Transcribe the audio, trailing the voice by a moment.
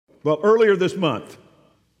Well, earlier this month,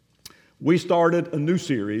 we started a new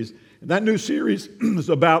series. And that new series is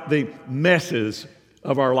about the messes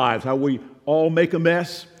of our lives, how we all make a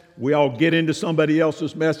mess. We all get into somebody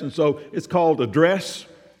else's mess. And so it's called Address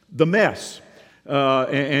the Mess.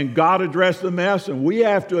 And God addressed the mess, and we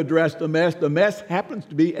have to address the mess. The mess happens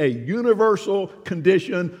to be a universal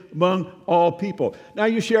condition among all people. Now,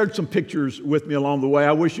 you shared some pictures with me along the way.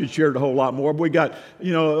 I wish you'd shared a whole lot more. But we got,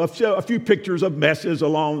 a few pictures of messes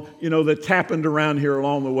along, that's happened around here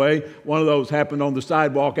along the way. One of those happened on the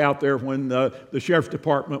sidewalk out there when the sheriff's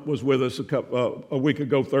department was with us a week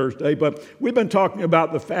ago Thursday. But we've been talking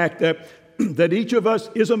about the fact that each of us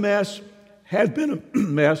is a mess, has been a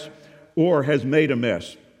mess, or has made a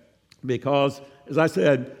mess. Because, as I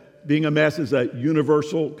said, being a mess is a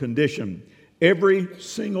universal condition. Every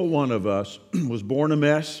single one of us was born a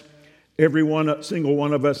mess. Every single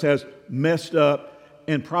one of us has messed up,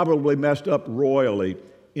 and probably messed up royally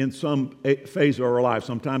in some phase of our life.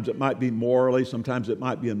 Sometimes it might be morally, sometimes it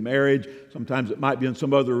might be in marriage, sometimes it might be in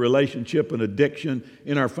some other relationship, an addiction,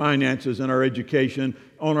 in our finances, in our education,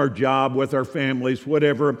 on our job, with our families,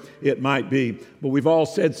 whatever it might be. But we've all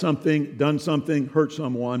said something, done something, hurt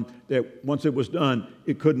someone that once it was done,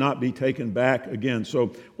 it could not be taken back again.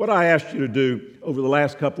 So what I asked you to do over the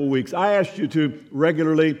last couple of weeks, I asked you to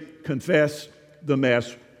regularly confess the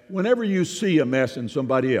mess. Whenever you see a mess in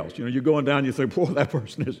somebody else, you're going down, you think, boy, that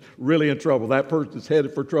person is really in trouble. That person is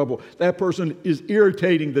headed for trouble. That person is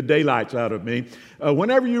irritating the daylights out of me.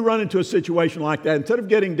 Whenever you run into a situation like that, instead of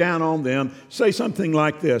getting down on them, say something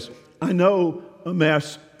like this: I know a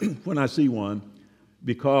mess when I see one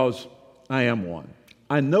because I am one.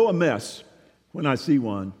 I know a mess when I see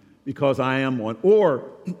one because I am one.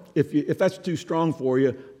 Or, if that's too strong for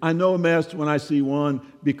you, I know a mess when I see one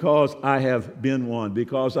because I have been one,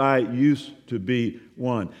 because I used to be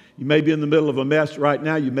one. You may be in the middle of a mess right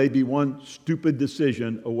now. You may be one stupid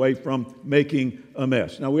decision away from making a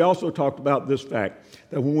mess. Now, we also talked about this fact,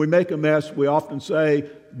 that when we make a mess, we often say,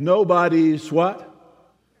 nobody's what?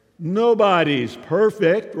 Nobody's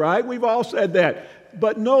perfect, right? We've all said that.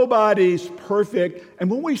 But nobody's perfect. And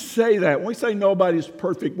when we say that, when we say nobody's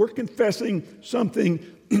perfect, we're confessing something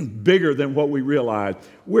bigger than what we realize.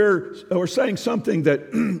 We're saying something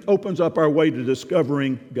that opens up our way to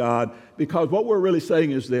discovering God, because what we're really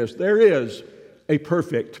saying is this: there is a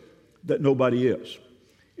perfect that nobody is.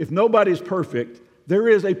 If nobody's perfect, there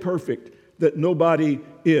is a perfect that nobody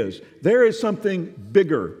is. There is something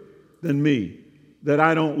bigger than me that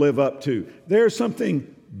I don't live up to. There's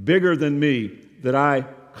something bigger than me that I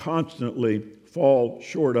constantly fall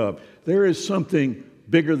short of. There is something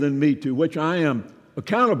bigger than me to which I am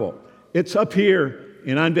accountable. It's up here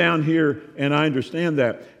and I'm down here, and I understand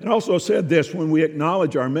that. And also said this: when we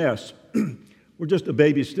acknowledge our mess, we're just a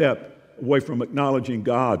baby step away from acknowledging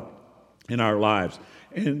God in our lives.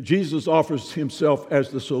 And Jesus offers himself as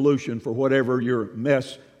the solution for whatever your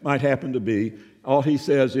mess might happen to be. All he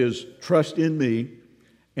says is, trust in me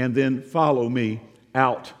and then follow me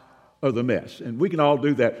out of the mess. And we can all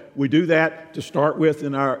do that. We do that to start with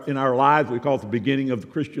in our lives. We call it the beginning of the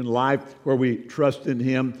Christian life, where we trust in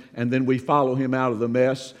him and then we follow him out of the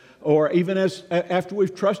mess. Or even after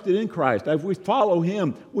we've trusted in Christ, as we follow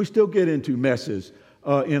him, we still get into messes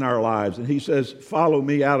in our lives. And he says, follow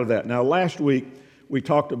me out of that. Now, last week we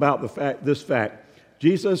talked about this fact.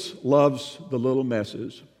 Jesus loves the little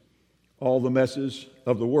messes, all the messes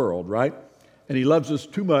of the world, right? And he loves us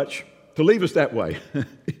too much to leave us that way.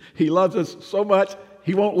 He loves us so much,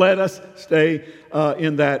 he won't let us stay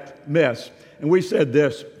in that mess. And we said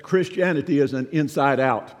this: Christianity is an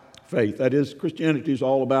inside-out faith. That is, Christianity is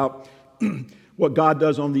all about what God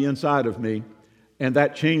does on the inside of me, and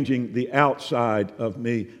that changing the outside of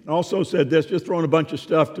me. And also said this, just throwing a bunch of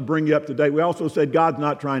stuff to bring you up to date. We also said God's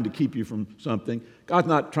not trying to keep you from something. God's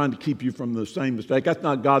not trying to keep you from the same mistake. That's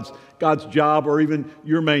not God's job, or even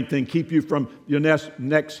your main thing, keep you from your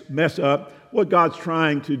next mess up. What God's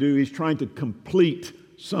trying to do, he's trying to complete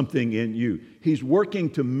something in you. He's working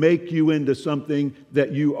to make you into something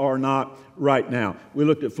that you are not right now. We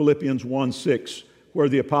looked at Philippians 1:6, where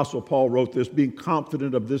the Apostle Paul wrote this: being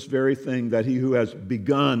confident of this very thing, that he who has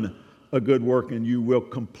begun a good work in you will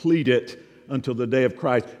complete it until the day of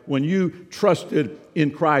Christ. When you trusted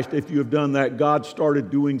in Christ, if you have done that, God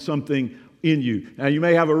started doing something in you. Now, you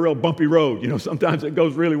may have a real bumpy road. Sometimes it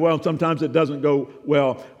goes really well, and sometimes it doesn't go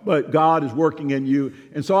well, but God is working in you.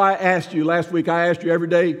 And so I asked you last week, I asked you every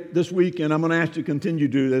day this week, and I'm going to ask you to continue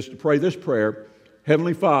to do this, to pray this prayer: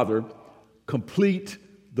 Heavenly Father, complete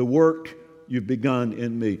the work you've begun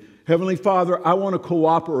in me. Heavenly Father, I want to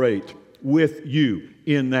cooperate with you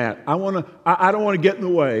in that. I don't want to get in the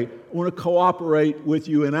way. I want to cooperate with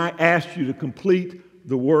you, and I ask you to complete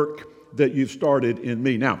the work that you've started in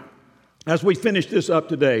me. Now, as we finish this up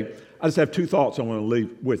today, I just have two thoughts I want to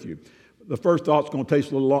leave with you. The first thought's going to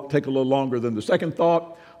take a little longer than the second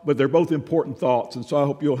thought, but they're both important thoughts, and so I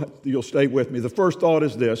hope you'll stay with me. The first thought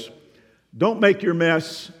is this: don't make your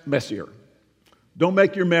mess messier. Don't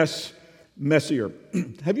make your mess messier.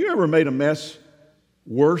 Have you ever made a mess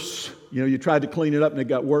worse? You know, you tried to clean it up and it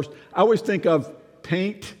got worse. I always think of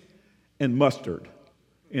paint and mustard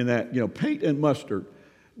in that, paint and mustard.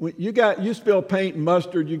 When you spill paint and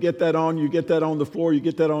mustard, you get that on the floor, you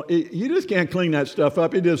just can't clean that stuff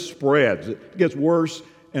up. It just spreads. It gets worse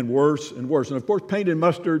and worse and worse. And of course, paint and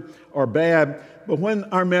mustard are bad, but when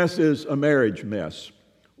our mess is a marriage mess,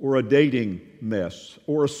 or a dating mess,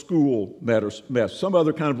 or a school mess, some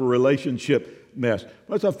other kind of a relationship mess,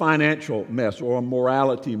 what's a financial mess, or a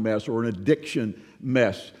morality mess, or an addiction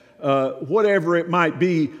mess, whatever it might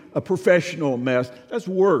be, a professional mess, that's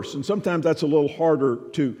worse. And sometimes that's a little harder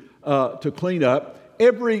to clean up.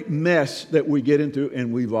 Every mess that we get into,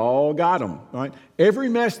 and we've all got them, right? Every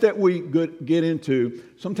mess that we get into,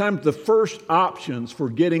 sometimes the first options for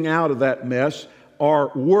getting out of that mess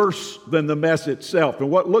are worse than the mess itself.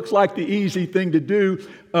 And what looks like the easy thing to do,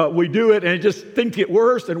 we do it, and it just things get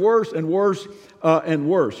worse and worse and worse and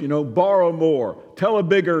worse. Borrow more, tell a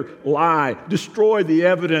bigger lie, destroy the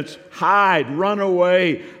evidence, hide, run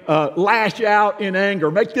away, lash out in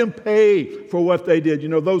anger, make them pay for what they did.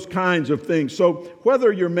 Those kinds of things. So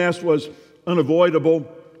whether your mess was unavoidable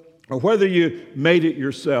or whether you made it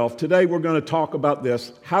yourself, today we're going to talk about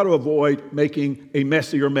this: how to avoid making a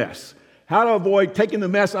messier mess. How to avoid taking the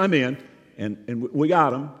mess I'm in, and we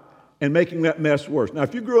got them, and making that mess worse. Now,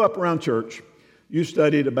 if you grew up around church, you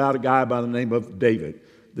studied about a guy by the name of David,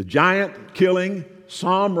 the giant-killing,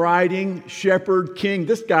 psalm-writing, shepherd king.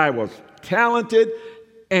 This guy was talented,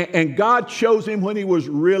 and God chose him when he was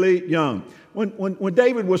really young. When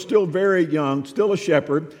David was still very young, still a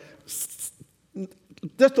shepherd, just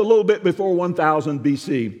a little bit before 1000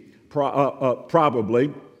 BC,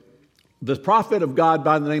 probably, the prophet of God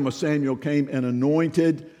by the name of Samuel came and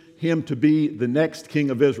anointed him to be the next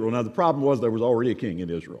king of Israel. Now, the problem was there was already a king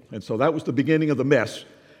in Israel. And so that was the beginning of the mess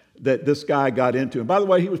that this guy got into. And by the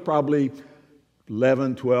way, he was probably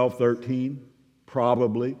 11, 12, 13,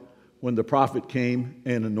 probably, when the prophet came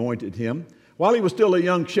and anointed him. While he was still a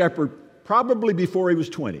young shepherd, probably before he was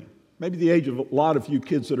 20, maybe the age of a lot of you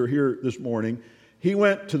kids that are here this morning, he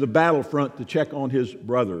went to the battlefront to check on his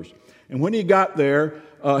brothers. And when he got there,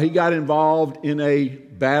 he got involved in a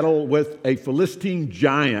battle with a Philistine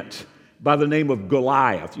giant by the name of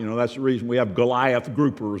Goliath. That's the reason we have Goliath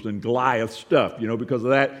groupers and Goliath stuff, because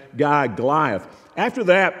of that guy Goliath. After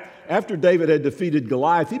that, after David had defeated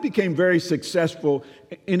Goliath, he became very successful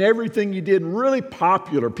in everything he did, really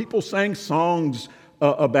popular. People sang songs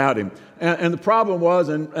about him. And the problem was,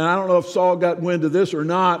 and I don't know if Saul got wind of this or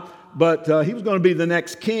not, but he was going to be the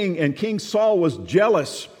next king, and King Saul was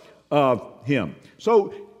jealous of him.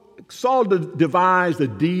 So Saul devised a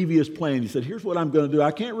devious plan. He said, here's what I'm going to do.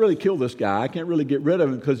 I can't really kill this guy. I can't really get rid of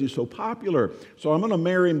him because he's so popular. So I'm going to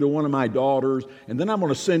marry him to one of my daughters, and then I'm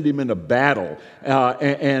going to send him into battle.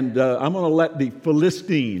 And I'm going to let the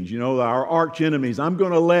Philistines, our arch enemies, I'm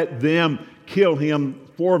going to let them kill him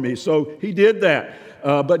for me. So he did that.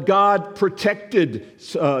 But God protected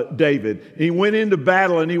David. He went into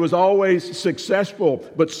battle and he was always successful.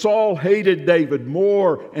 But Saul hated David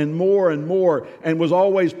more and more and more and was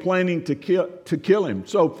always planning to kill him.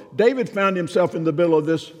 So David found himself in the middle of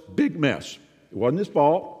this big mess. It wasn't his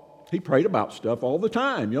fault. He prayed about stuff all the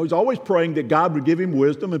time. He's always praying that God would give him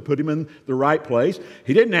wisdom and put him in the right place.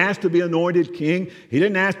 He didn't ask to be anointed king. He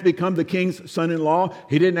didn't ask to become the king's son-in-law.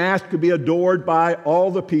 He didn't ask to be adored by all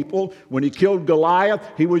the people. When he killed Goliath,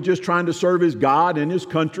 he was just trying to serve his God and his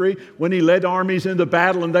country. When he led armies into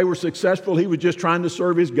battle and they were successful, he was just trying to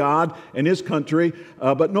serve his God and his country.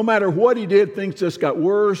 But no matter what he did, things just got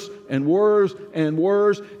worse and worse and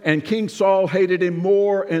worse. And King Saul hated him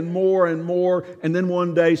more and more and more. And then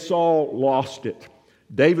one day, Saul lost it.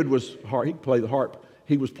 David was hard. He could play the harp.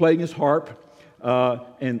 He was playing his harp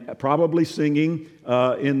and probably singing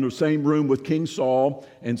in the same room with King Saul.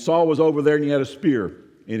 And Saul was over there and he had a spear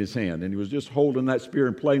in his hand. And he was just holding that spear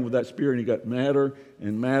and playing with that spear. And he got madder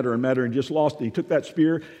and madder and madder and just lost it. He took that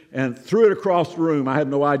spear and threw it across the room. I had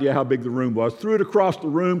no idea how big the room was. Threw it across the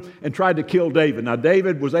room and tried to kill David. Now,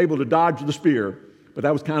 David was able to dodge the spear, but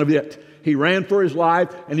that was kind of it. He ran for his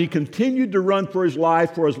life, and he continued to run for his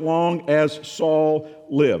life for as long as Saul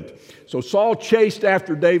lived. So Saul chased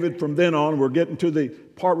after David from then on. We're getting to the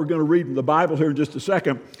part we're going to read in the Bible here in just a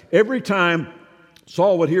second. Every time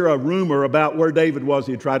Saul would hear a rumor about where David was.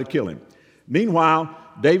 He'd try to kill him. Meanwhile,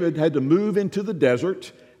 David had to move into the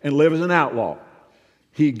desert and live as an outlaw.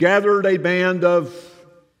 He gathered a band of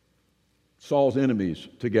Saul's enemies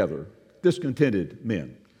together, discontented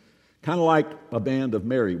men, kind of like a band of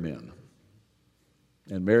merry men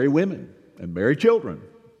and merry women and merry children.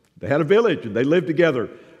 They had a village and they lived together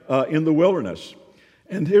in the wilderness.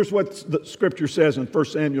 And here's what the scripture says in 1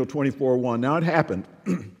 Samuel 24:1. Now it happened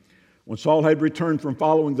when Saul had returned from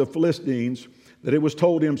following the Philistines that it was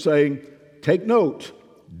told him, saying, "Take note,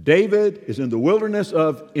 David is in the wilderness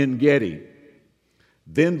of En-Gedi."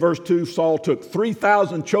 Then verse 2, Saul took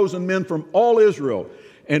 3,000 chosen men from all Israel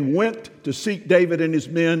and went to seek David and his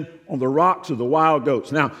men on the rocks of the wild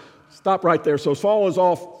goats. Now, stop right there. So Saul is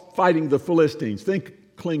off fighting the Philistines. Think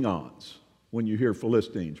Klingons when you hear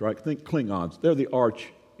Philistines, right? Think Klingons. They're the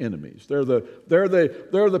arch enemies. They're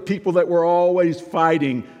the people that we're always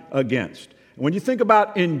fighting against. And when you think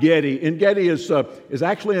about En-Gedi, En-Gedi is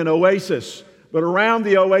actually an oasis. But around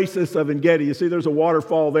the oasis of En-Gedi, you see there's a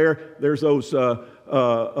waterfall there. There's those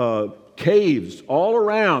caves all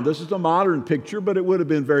around. This is a modern picture, but it would have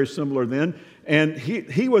been very similar then. And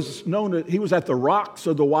he was at the rocks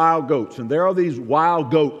of the wild goats. And there are these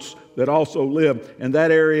wild goats that also live in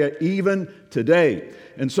that area even today.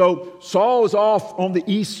 And so Saul is off on the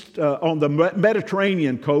east, on the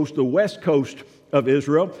Mediterranean coast, the west coast of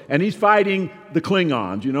Israel, and he's fighting the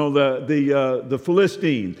Klingons, the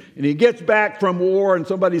Philistines. And he gets back from war, and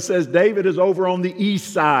somebody says David is over on the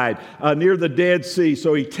east side, near the Dead Sea.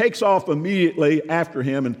 So he takes off immediately after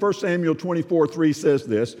him. And 1 Samuel 24:3 says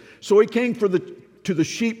this: "So he came to the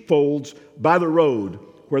sheepfolds by the road,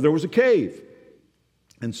 where there was a cave.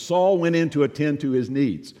 And Saul went in to attend to his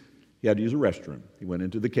needs." He had to use a restroom. He went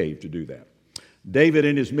into the cave to do that. David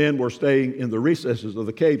and his men were staying in the recesses of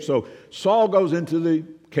the cave. So Saul goes into the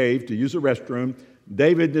cave to use a restroom.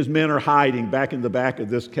 David and his men are hiding back in the back of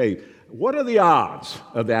this cave. What are the odds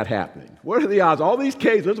of that happening? What are the odds? All these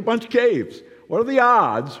caves, there's a bunch of caves. What are the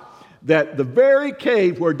odds that the very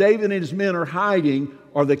cave where David and his men are hiding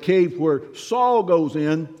are the cave where Saul goes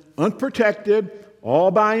in, unprotected, all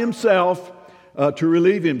by himself, to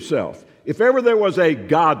relieve himself? If ever there was a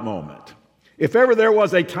God moment, if ever there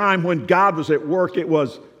was a time when God was at work, it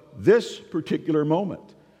was this particular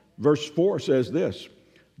moment. Verse 4 says this: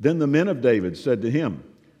 "Then the men of David said to him,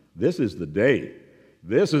 'This is the day.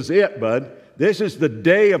 This is it, bud. This is the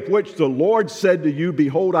day of which the Lord said to you,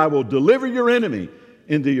 behold, I will deliver your enemy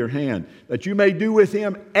into your hand, that you may do with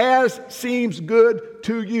him as seems good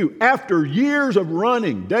to you.'" After years of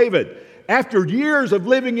running, David, after years of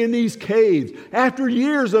living in these caves, after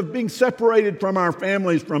years of being separated from our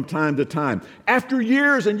families from time to time, after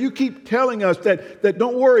years, and you keep telling us that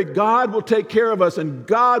don't worry, God will take care of us and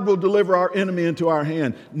God will deliver our enemy into our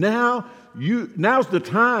hand. Now's the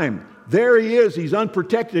time. There he is. He's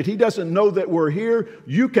unprotected. He doesn't know that we're here.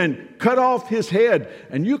 You can cut off his head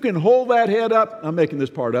and you can hold that head up. I'm making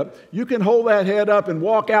this part up. You can hold that head up and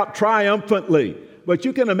walk out triumphantly. But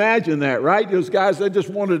you can imagine that, right? Those guys, they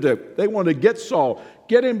wanted to get Saul,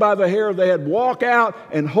 get him by the hair of the head, walk out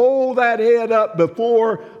and hold that head up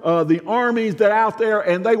before the armies that are out there,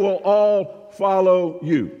 and they will all follow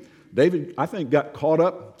you. David, I think, got caught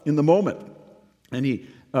up in the moment. And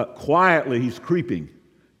he's creeping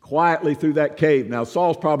quietly through that cave. Now,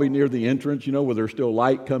 Saul's probably near the entrance, where there's still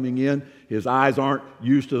light coming in. His eyes aren't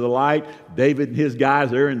used to the light. David and his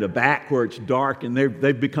guys, they're in the back where it's dark, and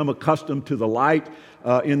they've become accustomed to the light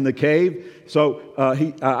in the cave. So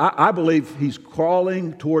I believe he's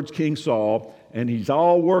crawling towards King Saul, and he's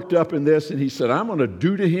all worked up in this, and he said, "I'm going to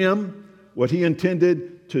do to him what he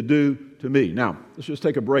intended to do to me." Now, let's just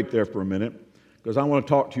take a break there for a minute, because I want to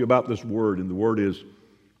talk to you about this word, and the word is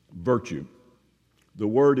virtue. The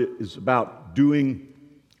word is about doing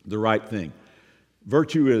the right thing.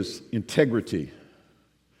 Virtue is integrity.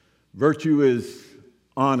 Virtue is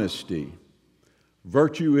honesty.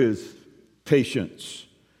 Virtue is patience.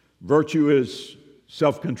 Virtue is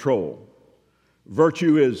self-control.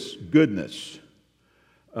 Virtue is goodness.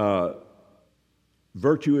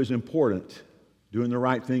 Virtue is important. Doing the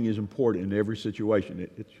right thing is important in every situation.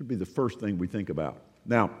 It should be the first thing we think about.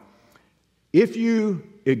 Now, if you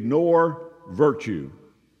ignore virtue,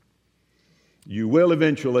 you will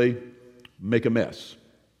eventually make a mess.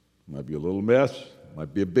 It might be a little mess,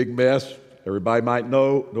 might be a big mess. Everybody might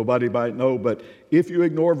know, nobody might know, but if you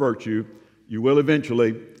ignore virtue, you will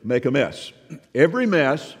eventually make a mess. Every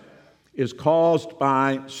mess is caused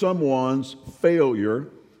by someone's failure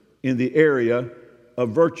in the area of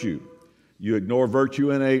virtue. You ignore virtue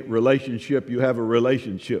in a relationship, you have a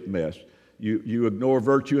relationship mess. You ignore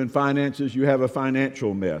virtue in finances, you have a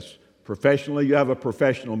financial mess. Professionally, you have a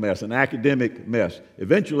professional mess, an academic mess.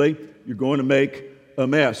 Eventually, you're going to make a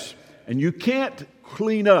mess. And you can't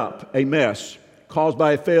clean up a mess caused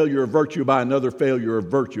by a failure of virtue by another failure of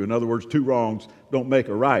virtue. In other words, two wrongs don't make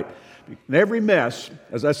a right. In every mess,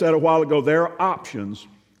 as I said a while ago, there are options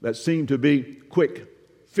that seem to be quick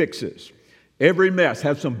fixes. Every mess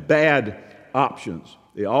has some bad options.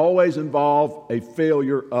 They always involve a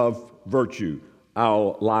failure of virtue.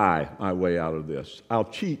 I'll lie my way out of this. I'll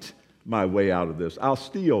cheat my way out of this. I'll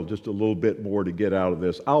steal just a little bit more to get out of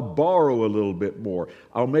this. I'll borrow a little bit more.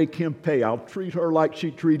 I'll make him pay. I'll treat her like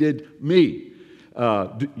she treated me.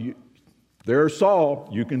 There's Saul.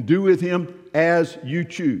 You can do with him as you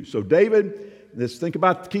choose. So David,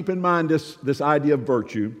 keep in mind this idea of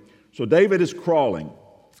virtue. So David is crawling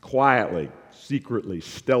quietly, secretly,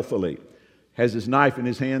 stealthily. Has his knife in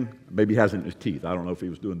his hand. Maybe he has it in his teeth. I don't know if he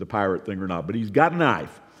was doing the pirate thing or not. But he's got a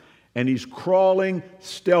knife. And he's crawling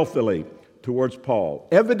stealthily towards Saul,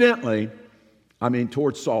 evidently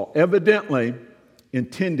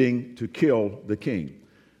intending to kill the king.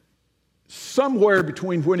 Somewhere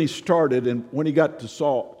between when he started and when he got to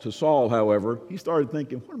Saul, however, he started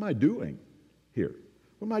thinking, what am I doing here?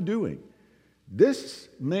 What am I doing? This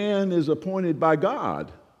man is appointed by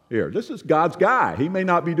God here. This is God's guy. He may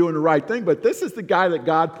not be doing the right thing, but this is the guy that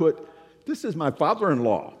God put. This is my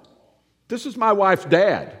father-in-law. This is my wife's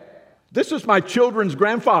dad. This is my children's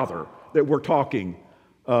grandfather that we're talking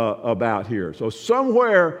about here. So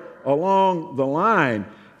somewhere along the line,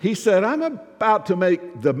 he said, I'm about to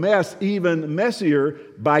make the mess even messier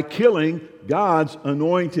by killing God's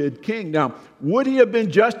anointed king. Now, would he have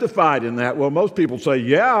been justified in that? Well, most people say,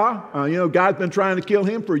 yeah. God's been trying to kill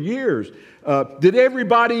him for years. Did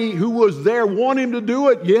everybody who was there want him to do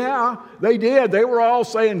it? Yeah, they did. They were all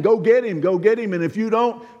saying, go get him, and if you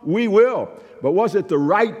don't, we will. But was it the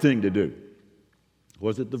right thing to do?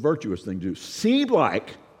 Was it the virtuous thing to do? Seemed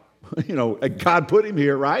like, God put him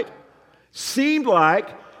here, right? Seemed like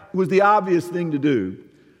it was the obvious thing to do.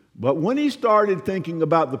 But when he started thinking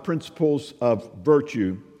about the principles of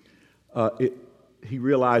virtue, he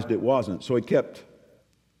realized it wasn't. So he kept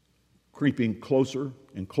creeping closer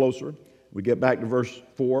and closer. We get back to verse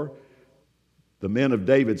 4. The men of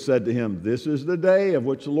David said to him, this is the day of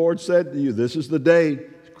which the Lord said to you, this is the day.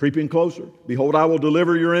 Creeping closer. Behold, I will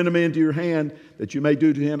deliver your enemy into your hand, that you may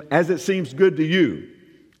do to him as it seems good to you.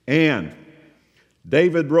 And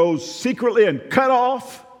David rose secretly and cut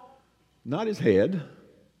off, not his head,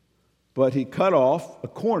 but he cut off a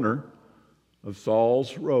corner of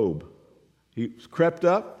Saul's robe. He crept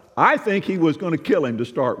up. I think he was going to kill him to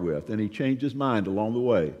start with, and he changed his mind along the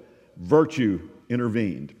way. Virtue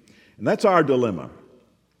intervened. And that's our dilemma,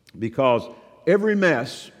 because every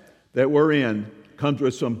mess that we're in comes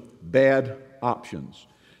with some bad options.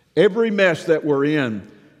 Every mess that we're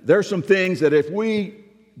in, there's some things that if we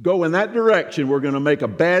go in that direction, we're going to make a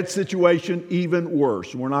bad situation even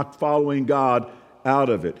worse. We're not following God out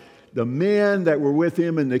of it. The men that were with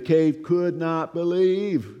him in the cave could not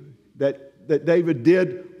believe that David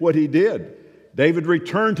did what he did. David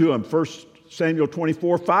returned to him, 1 Samuel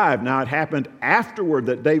 24:5. Now it happened afterward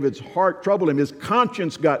that David's heart troubled him. His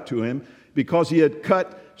conscience got to him because he had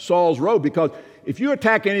cut Saul's robe. Because if you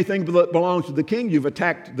attack anything that belongs to the king, you've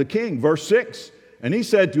attacked the king. Verse 6, and he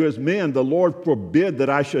said to his men, the Lord forbid that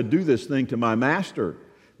I should do this thing to my master,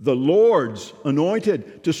 the Lord's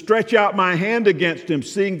anointed, to stretch out my hand against him,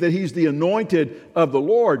 seeing that he's the anointed of the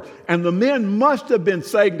Lord. And the men must have been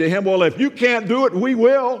saying to him, well, if you can't do it, we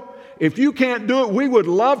will. If you can't do it, we would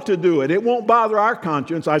love to do it. It won't bother our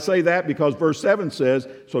conscience. I say that because verse 7 says,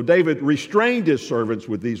 so David restrained his servants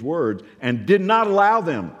with these words and did not allow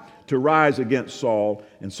them to rise against Saul.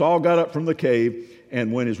 And Saul got up from the cave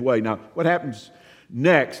and went his way. Now, what happens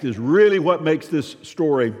next is really what makes this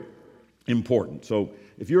story important. So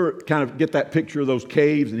if you're kind of get that picture of those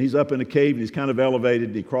caves, and he's up in a cave and he's kind of elevated,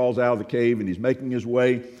 and he crawls out of the cave and he's making his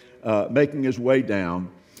way down.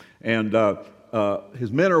 And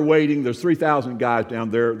his men are waiting. There's 3,000 guys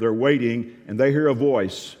down there. They're waiting, and they hear a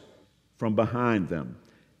voice from behind them.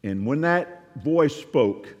 And when that voice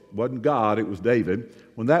spoke, it wasn't God, it was David.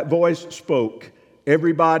 When that voice spoke,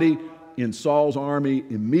 everybody in Saul's army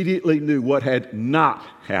immediately knew what had not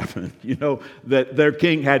happened. That their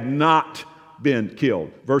king had not been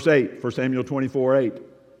killed. Verse 8, 1 Samuel 24:8.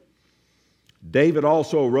 David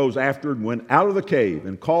also rose after and went out of the cave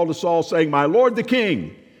and called to Saul, saying, my Lord the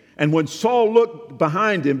king. And when Saul looked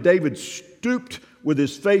behind him, David stooped with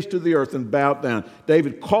his face to the earth and bowed down.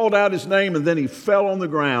 David called out his name, and then he fell on the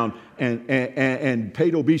ground and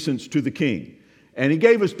paid obeisance to the king. And he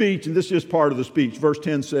gave a speech, and this is just part of the speech. Verse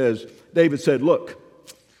 10 says, David said, look,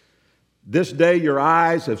 This day your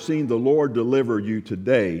eyes have seen the Lord deliver you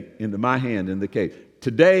today into my hand in the cave.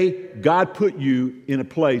 Today, God put you in a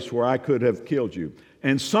place where I could have killed you.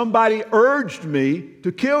 And somebody urged me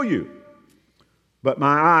to kill you. But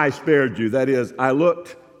my eye spared you. That is, I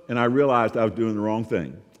looked and I realized I was doing the wrong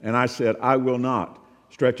thing. And I said, I will not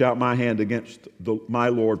stretch out my hand against my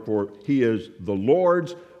Lord, for he is the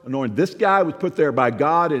Lord's anointed. This guy was put there by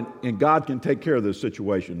God, and God can take care of this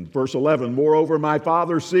situation. Verse 11, moreover, my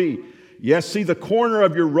Father, see the corner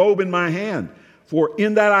of your robe in my hand. For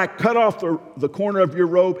in that I cut off the corner of your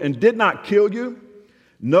robe and did not kill you.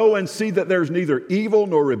 Know and see that there's neither evil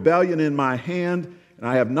nor rebellion in my hand, and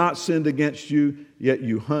I have not sinned against you, yet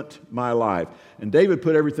you hunt my life. And David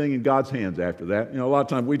put everything in God's hands after that. You know, a lot of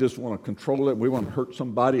times we just want to control it. We want to hurt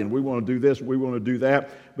somebody, and we want to do this, and we want to do that.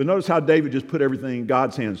 But notice how David just put everything in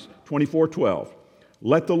God's hands. 24:12.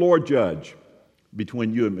 Let the Lord judge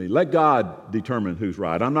between you and me. Let God determine who's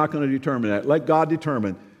right. I'm not going to determine that. Let God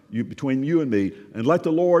determine between you and me, and let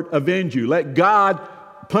the Lord avenge you. Let God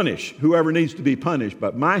punish whoever needs to be punished,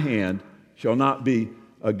 but my hand shall not be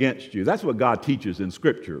against you. That's what God teaches in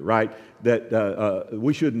Scripture, right? That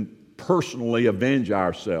we shouldn't personally avenge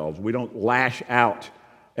ourselves. We don't lash out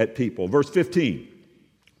at people. Verse 15,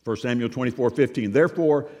 1 Samuel 24:15.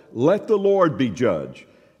 Therefore, let the Lord be judge,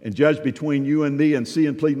 and judge between you and me, and see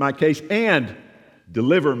and plead my case, and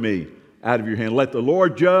deliver me out of your hand. Let the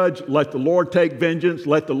Lord judge. Let the Lord take vengeance.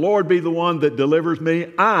 Let the Lord be the one that delivers me.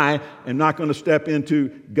 I am not going to step into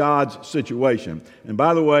God's situation. And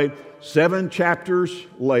by the way, 7 chapters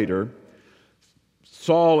later,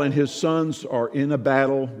 Saul and his sons are in a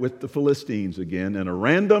battle with the Philistines again, and a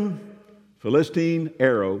random Philistine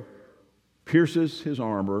arrow pierces his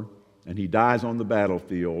armor, and he dies on the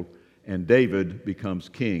battlefield, and David becomes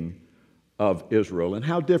king of Israel. And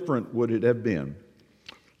how different would it have been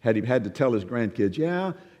had he had to tell his grandkids,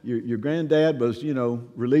 yeah, your granddad was,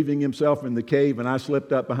 relieving himself in the cave, and I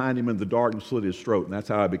slipped up behind him in the dark and slit his throat, and that's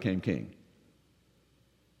how I became king.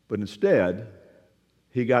 But instead,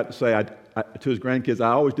 he got to say to his grandkids,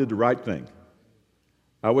 I always did the right thing.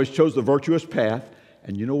 I always chose the virtuous path,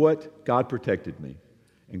 and you know what? God protected me,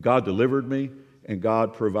 and God delivered me, and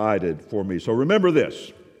God provided for me. So remember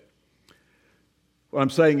this. What I'm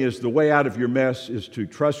saying is the way out of your mess is to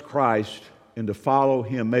trust Christ and to follow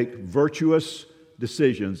Him. Make virtuous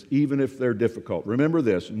decisions, even if they're difficult. Remember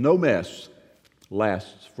this, no mess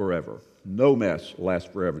lasts forever. No mess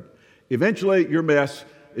lasts forever. Eventually, your mess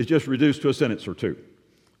is just reduced to a sentence or two.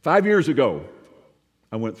 5 years ago,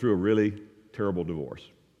 I went through a really terrible divorce.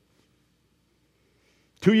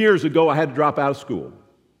 2 years ago, I had to drop out of school.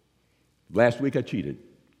 Last week, I cheated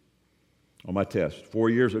on my test. 4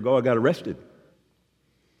 years ago, I got arrested.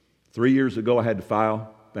 3 years ago, I had to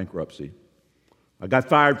file bankruptcy. I got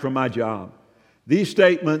fired from my job. These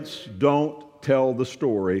statements don't tell the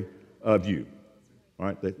story of you. All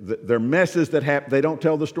right? They're messes that happen. They don't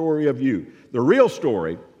tell the story of you. The real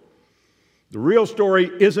story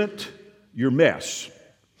isn't your mess.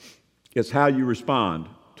 It's how you respond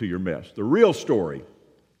to your mess. The real story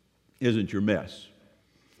isn't your mess.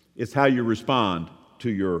 It's how you respond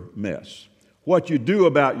to your mess. What you do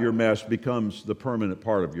about your mess becomes the permanent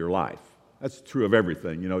part of your life. That's true of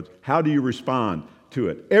everything. How do you respond to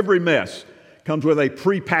it? Every mess comes with a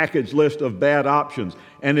prepackaged list of bad options.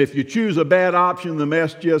 And if you choose a bad option, the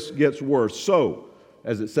mess just gets worse. So,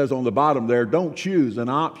 as it says on the bottom there, don't choose an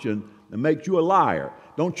option that makes you a liar.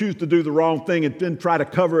 Don't choose to do the wrong thing and then try to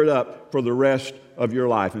cover it up for the rest of your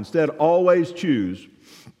life. Instead, always choose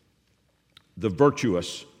the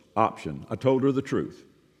virtuous option. I told her the truth.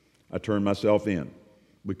 I turned myself in.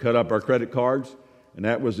 We cut up our credit cards, and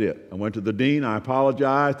that was it. I went to the dean. I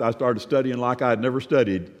apologized. I started studying like I had never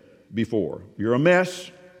studied before. You're a mess.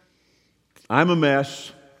 I'm a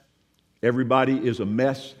mess. Everybody is a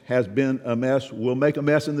mess, has been a mess, will make a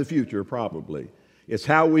mess in the future probably. It's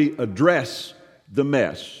how we address the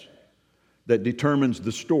mess that determines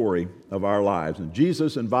the story of our lives. And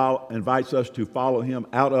Jesus invites us to follow Him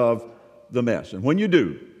out of the mess. And when you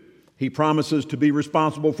do, He promises to be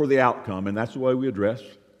responsible for the outcome, and that's the way we address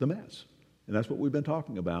the mess. And that's what we've been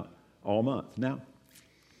talking about all month. Now,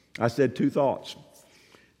 I said 2 thoughts,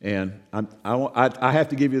 and I have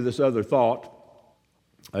to give you this other thought,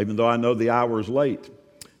 even though I know the hour is late.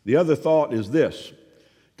 The other thought is this.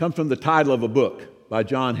 It comes from the title of a book by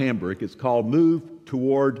John Hambrick. It's called Move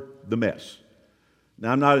Toward the Mess.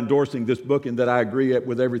 Now, I'm not endorsing this book in that I agree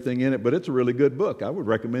with everything in it, but it's a really good book. I would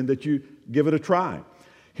recommend that you give it a try.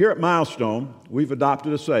 Here at Milestone, we've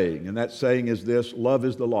adopted a saying, and that saying is this: love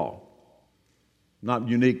is the law. Not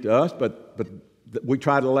unique to us, but we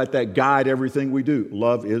try to let that guide everything we do.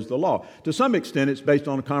 Love is the law. To some extent, it's based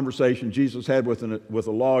on a conversation Jesus had with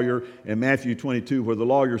a lawyer in Matthew 22, where the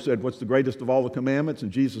lawyer said, what's the greatest of all the commandments?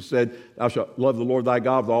 And Jesus said, thou shalt love the Lord thy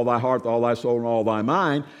God with all thy heart, with all thy soul, and all thy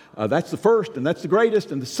mind. That's the first, and that's the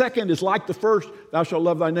greatest. And the second is like the first, thou shalt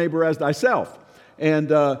love thy neighbor as thyself. And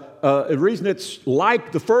the reason it's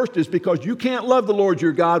like the first is because you can't love the Lord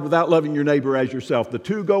your God without loving your neighbor as yourself. The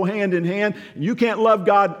two go hand in hand. And you can't love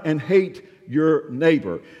God and hate your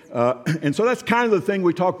neighbor. And so that's kind of the thing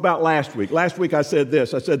we talked about last week. Last week I said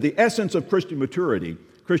this. I said the essence of Christian maturity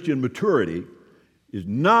is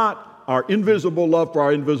not our invisible love for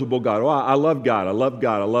our invisible God. Oh, I love God, I love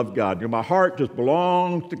God, I love God. My heart just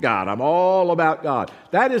belongs to God. I'm all about God.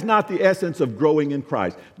 That is not the essence of growing in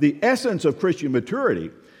Christ. The essence of Christian maturity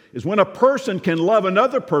is when a person can love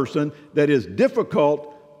another person that is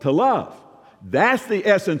difficult to love. That's the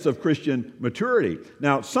essence of Christian maturity.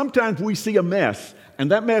 Now, sometimes we see a mess,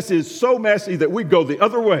 and that mess is so messy that we go the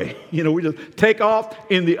other way. We just take off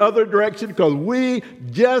in the other direction because we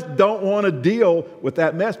just don't want to deal with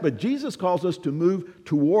that mess. But Jesus calls us to move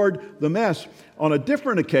toward the mess. On a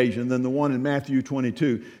different occasion than the one in Matthew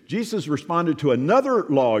 22, Jesus responded to another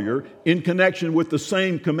lawyer in connection with the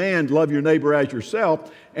same command, love your neighbor as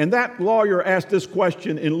yourself. And that lawyer asked this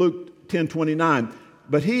question in Luke 10:29.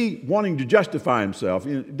 But he, wanting to justify himself,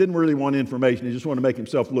 didn't really want information. He just wanted to make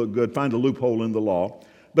himself look good, find a loophole in the law.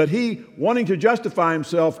 But he, wanting to justify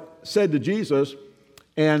himself, said to Jesus,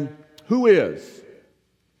 and who is,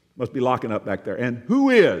 must be locking up back there, and who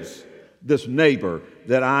is this neighbor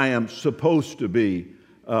that I am supposed to be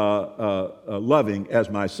loving as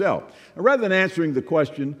myself? And rather than answering the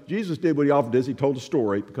question, Jesus did what he often does. He told a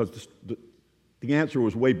story because the answer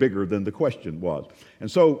was way bigger than the question was. And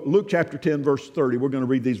so Luke chapter 10, verse 30, we're going to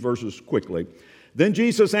read these verses quickly. Then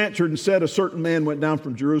Jesus answered and said, a certain man went down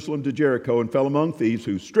from Jerusalem to Jericho and fell among thieves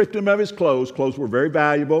who stripped him of his clothes. Clothes were very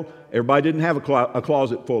valuable. Everybody didn't have a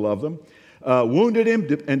closet full of them. Wounded him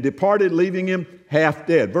and departed, leaving him half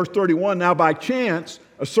dead. Verse 31, now by chance,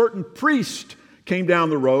 a certain priest came down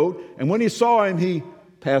the road, and when he saw him, he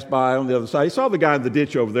passed by on the other side. He saw the guy in the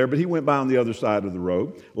ditch over there, but he went by on the other side of the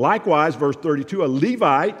road. Likewise, verse 32, a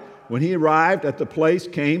Levite, when he arrived at the place,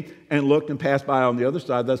 came and looked and passed by on the other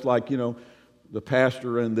side. That's like, the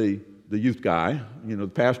pastor and the youth guy, the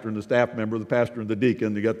pastor and the staff member, the pastor and the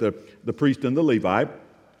deacon. You got the priest and the Levite.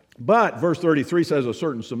 But verse 33 says a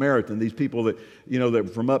certain Samaritan, these people that,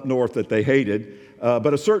 that from up north that they hated.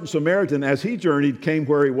 But a certain Samaritan, as he journeyed, came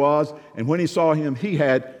where he was, and when he saw him, he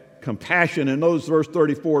had compassion. And notice verse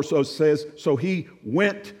 34 so says, so he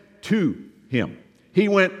went to him. He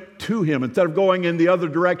went to him. Instead of going in the other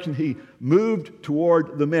direction, he moved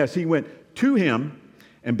toward the mess. He went to him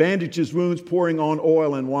and bandaged his wounds, pouring on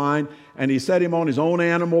oil and wine. And he set him on his own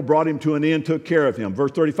animal, brought him to an inn, took care of him.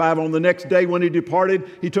 Verse 35, on the next day when he departed,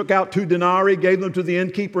 he took out 2 denarii, gave them to the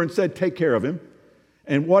innkeeper, and said, take care of him.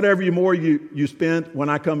 And whatever more you spend, when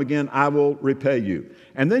I come again, I will repay you.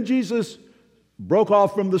 And then Jesus broke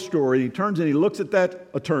off from the story. He turns and he looks at that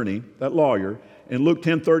attorney, that lawyer, in Luke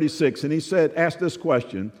 10:36, and he said, ask this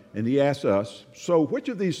question, and he asked us, so which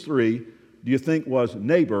of these 3 do you think was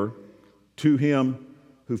neighbor to him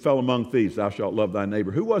who fell among thieves? Thou shalt love thy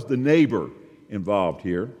neighbor. Who was the neighbor involved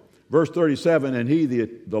here? Verse 37, and he,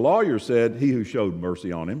 the lawyer, said, he who showed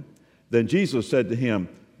mercy on him. Then Jesus said to him,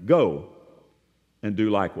 go and do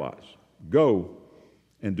likewise. Go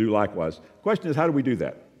and do likewise. The question is, how do we do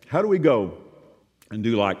that? How do we go and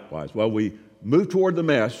do likewise? Well, we move toward the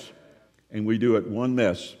mess, and we do it one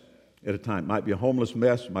mess at a time. Might be a homeless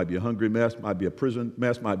mess, might be a hungry mess, might be a prison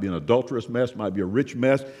mess, might be an adulterous mess, might be a rich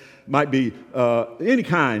mess, might be any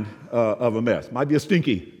kind of a mess. Might be a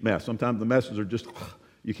stinky mess. Sometimes the messes are just,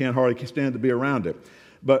 you can't hardly stand to be around it.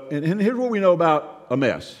 And here's what we know about a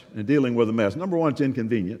mess and dealing with a mess. Number 1, it's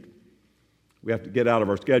inconvenient. We have to get out of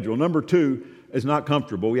our schedule. Number 2, it's not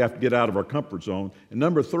comfortable. We have to get out of our comfort zone. And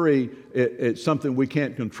number 3, it's something we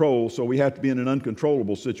can't control, so we have to be in an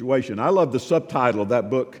uncontrollable situation. I love the subtitle of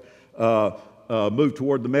that book, Move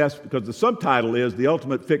Toward the Mess, because the subtitle is The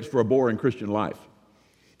Ultimate Fix for a Boring Christian Life.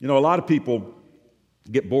 A lot of people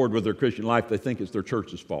get bored with their Christian life. They think it's their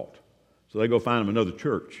church's fault. So they go find them another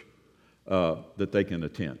church that they can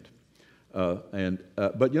attend. But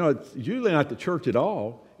it's usually not the church at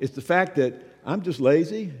all. It's the fact that I'm just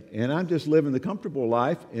lazy, and I'm just living the comfortable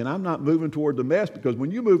life, and I'm not moving toward the mess, because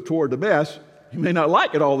when you move toward the mess, you may not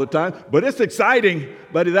like it all the time, but it's exciting,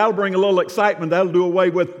 buddy. That'll bring a little excitement. That'll do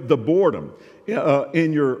away with the boredom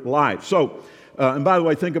in your life. So, and by the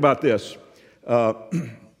way, think about this.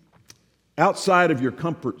 Outside of your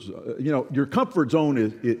comfort zone, your comfort zone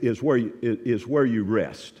is where you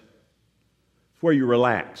rest. It's where you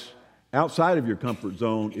relax. Outside of your comfort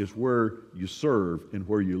zone is where you serve and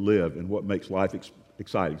where you live and what makes life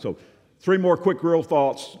exciting. So 3 more quick real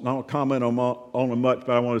thoughts. I don't comment on them much,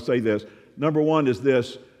 but I want to say this. Number 1 is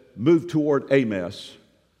this: move toward a mess,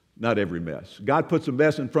 not every mess. God puts a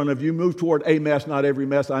mess in front of you. Move toward a mess, not every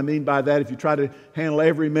mess. I mean by that, if you try to handle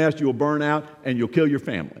every mess, you'll burn out and you'll kill your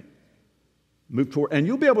family. Move toward, and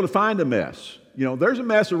you'll be able to find a mess. You know, there's a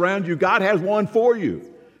mess around you. God has one for you.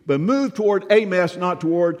 But move toward a mess, not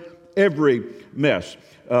toward every mess.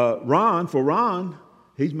 Ron,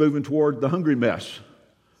 he's moving toward the hungry mess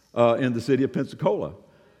in the city of Pensacola.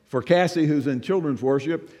 For Cassie, who's in children's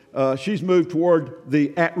worship, she's moved toward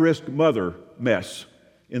the at-risk mother mess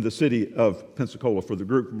in the city of Pensacola. For the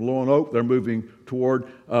group from Lowen Oak, they're moving toward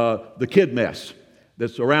the kid mess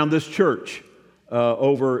that's around this church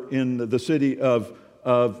over in the city of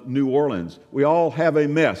New Orleans. We all have a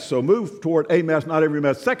mess. So move toward a mess, not every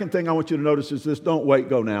mess. Second thing I want you to notice is this: don't wait,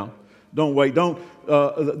 go now. Don't wait.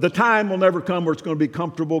 The time will never come where it's going to be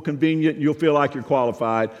comfortable, convenient, and you'll feel like you're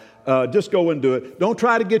qualified. Just go and do it. Don't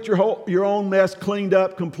try to get your own mess cleaned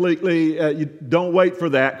up completely. You don't wait for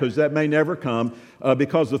that, because that may never come.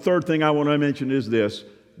 Because the third thing I want to mention is this: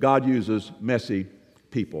 God uses messy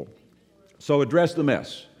people. So address the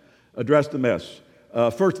mess. Address the mess.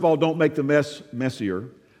 First of all, don't make the mess messier.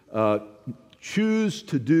 Choose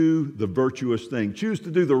to do the virtuous thing. Choose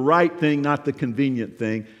to do the right thing, not the convenient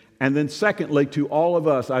thing. And then secondly, to all of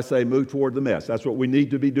us, I say move toward the mess. That's what we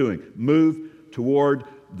need to be doing. Move toward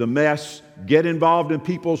the mess. Get involved in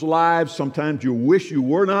people's lives. Sometimes you wish you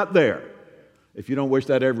were not there. If you don't wish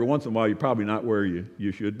that every once in a while, you're probably not where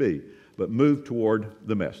you should be. But move toward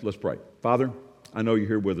the mess. Let's pray. Father, I know you're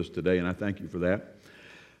here with us today, and I thank you for that.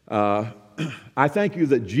 I thank you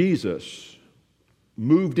that Jesus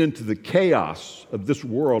moved into the chaos of this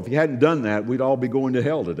world. If he hadn't done that, we'd all be going to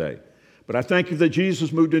hell today. But I thank you that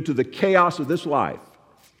Jesus moved into the chaos of this life,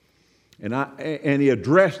 and he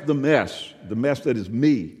addressed the mess that is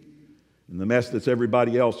me, and the mess that's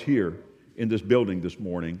everybody else here in this building this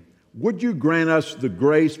morning. Would you grant us the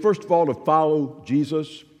grace, first of all, to follow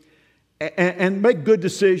Jesus and make good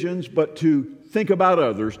decisions, but to think about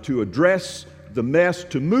others, to address the mess,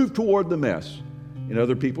 to move toward the mess in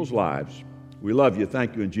other people's lives. We love you.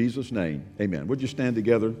 Thank you in Jesus' name. Amen. Would you stand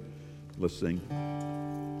together? Let's sing.